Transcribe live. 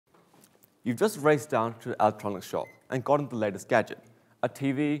You've just raced down to the electronics shop and gotten the latest gadget, a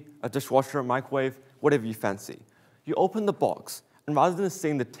TV, a dishwasher, a microwave, whatever you fancy. You open the box, and rather than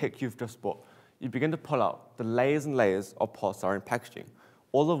seeing the tech you've just bought, you begin to pull out the layers and layers of polystyrene packaging,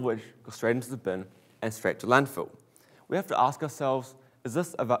 all of which go straight into the bin and straight to landfill. We have to ask ourselves, is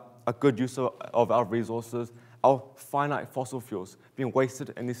this a good use of our resources, our finite fossil fuels being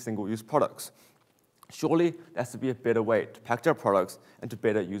wasted in these single-use products? Surely there has to be a better way to package our products and to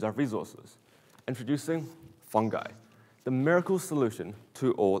better use our resources. Introducing fungi, the miracle solution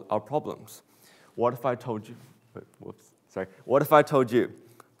to all our problems. What if I told you, what if I told you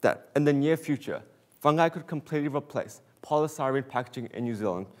that in the near future, fungi could completely replace polystyrene packaging in New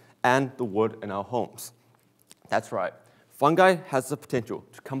Zealand and the wood in our homes? That's right. Fungi has the potential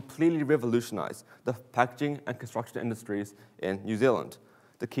to completely revolutionize the packaging and construction industries in New Zealand.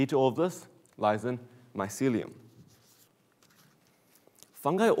 The key to all of this lies in mycelium.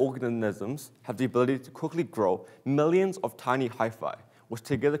 Fungi organisms have the ability to quickly grow millions of tiny hyphae, which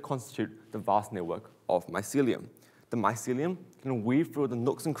together constitute the vast network of mycelium. The mycelium can weave through the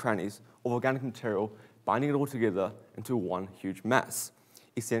nooks and crannies of organic material, binding it all together into one huge mass.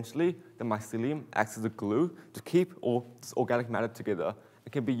 Essentially, the mycelium acts as a glue to keep all this organic matter together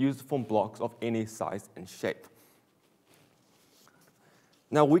and can be used to form blocks of any size and shape.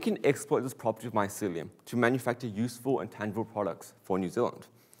 Now, we can exploit this property of mycelium to manufacture useful and tangible products for New Zealand.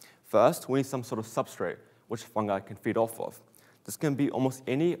 First, we need some sort of substrate which fungi can feed off of. This can be almost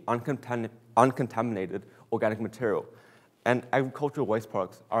any uncontaminated organic material, and agricultural waste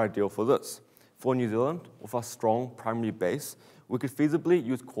products are ideal for this. For New Zealand, with our strong primary base, we could feasibly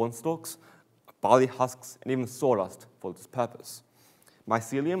use corn stalks, barley husks, and even sawdust for this purpose.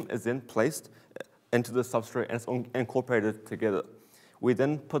 Mycelium is then placed into the substrate and it's incorporated together. We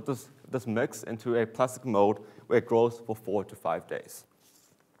then put this mix into a plastic mold where it grows for 4 to 5 days.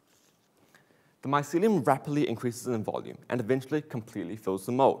 The mycelium rapidly increases in volume and eventually completely fills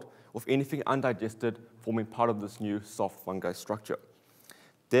the mold, with anything undigested forming part of this new soft fungi structure.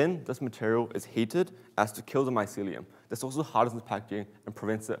 Then this material is heated as to kill the mycelium. This also hardens the packaging and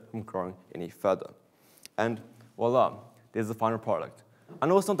prevents it from growing any further. And voila, there's the final product. I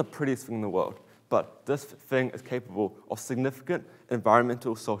know it's not the prettiest thing in the world, but this thing is capable of significant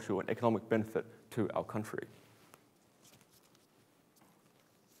environmental, social, and economic benefit to our country.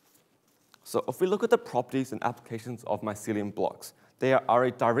 So if we look at the properties and applications of mycelium blocks, they are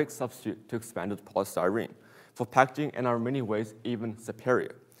a direct substitute to expanded polystyrene for packaging and are in many ways even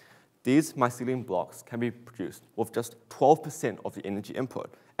superior. These mycelium blocks can be produced with just 12% of the energy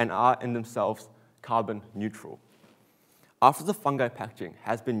input and are in themselves carbon neutral. After the fungi packaging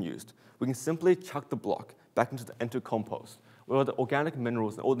has been used, we can simply chuck the block back into compost, where the organic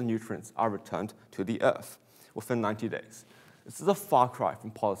minerals and all the nutrients are returned to the earth within 90 days. This is a far cry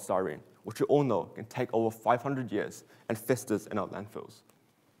from polystyrene, which you all know can take over 500 years and festers in our landfills.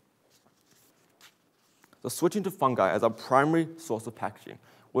 So switching to fungi as our primary source of packaging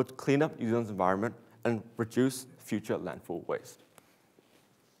would clean up New Zealand's environment and reduce future landfill waste.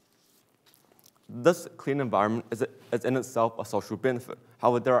 This clean environment is in itself a social benefit.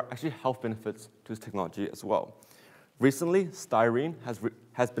 However, there are actually health benefits to this technology as well. Recently, styrene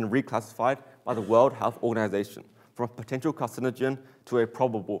has been reclassified by the World Health Organization from a potential carcinogen to a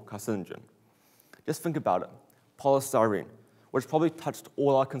probable carcinogen. Just think about it. Polystyrene, which probably touched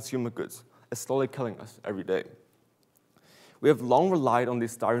all our consumer goods, is slowly killing us every day. We have long relied on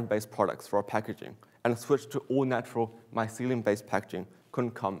these styrene-based products for our packaging, and a switch to all-natural mycelium-based packaging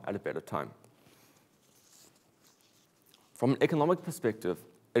couldn't come at a better time. From an economic perspective,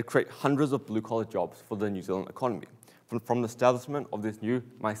 it creates hundreds of blue-collar jobs for the New Zealand economy, from the establishment of these new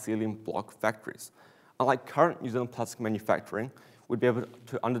mycelium block factories. Unlike current New Zealand plastic manufacturing, we'd be able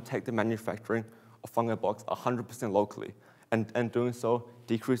to undertake the manufacturing of fungi blocks 100% locally, and doing so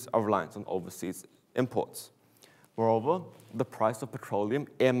decrease our reliance on overseas imports. Moreover, the price of petroleum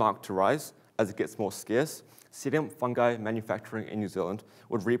earmarked to rise as it gets more scarce. Setting up fungi manufacturing in New Zealand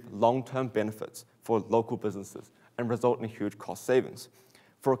would reap long-term benefits for local businesses and result in huge cost savings.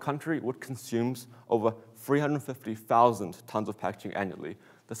 For a country which consumes over 350,000 tons of packaging annually,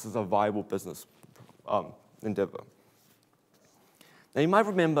 this is a viable business endeavor. Now, you might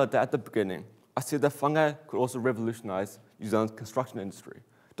remember that at the beginning, I said that fungi could also revolutionize New Zealand's construction industry.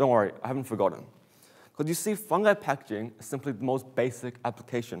 Don't worry, I haven't forgotten. Because you see, fungi packaging is simply the most basic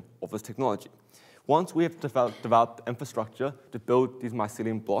application of this technology. Once we have developed infrastructure to build these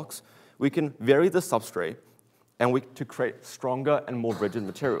mycelium blocks, we can vary the substrate to create stronger and more rigid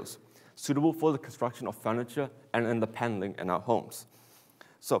materials, suitable for the construction of furniture and in the paneling in our homes.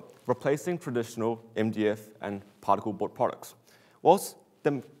 So, replacing traditional MDF and particle board products. Whilst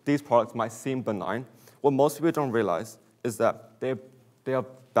these products might seem benign, what most people don't realize is that they are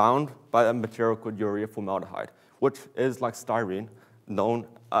bound by a material called urea formaldehyde, which is like styrene, a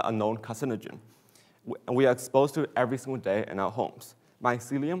known carcinogen. And we are exposed to it every single day in our homes.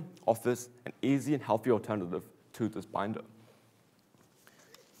 Mycelium offers an easy and healthy alternative to this binder.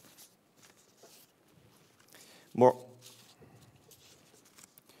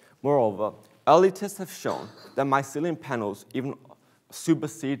 Moreover, early tests have shown that mycelium panels even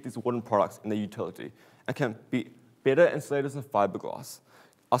supersede these wooden products in their utility and can be better insulators than fiberglass,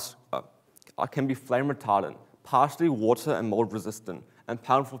 can be flame retardant, partially water and mold resistant, and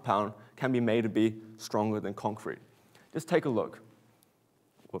pound for pound can be made to be stronger than concrete. Just take a look.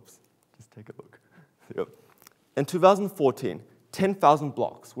 Whoops, just take a look. Yep. In 2014, 10,000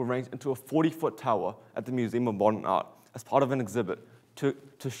 blocks were arranged into a 40-foot tower at the Museum of Modern Art as part of an exhibit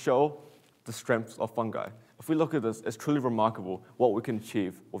to show the strengths of fungi. If we look at this, it's truly remarkable what we can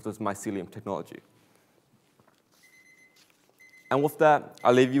achieve with this mycelium technology. And with that,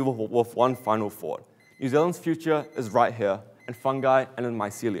 I leave you with one final thought. New Zealand's future is right here, in fungi and in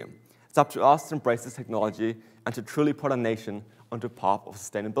mycelium. It's up to us to embrace this technology and to truly put our nation onto a path of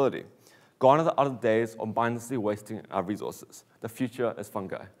sustainability. Gone are the other days of mindlessly wasting our resources. The future is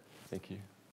fungi. Thank you.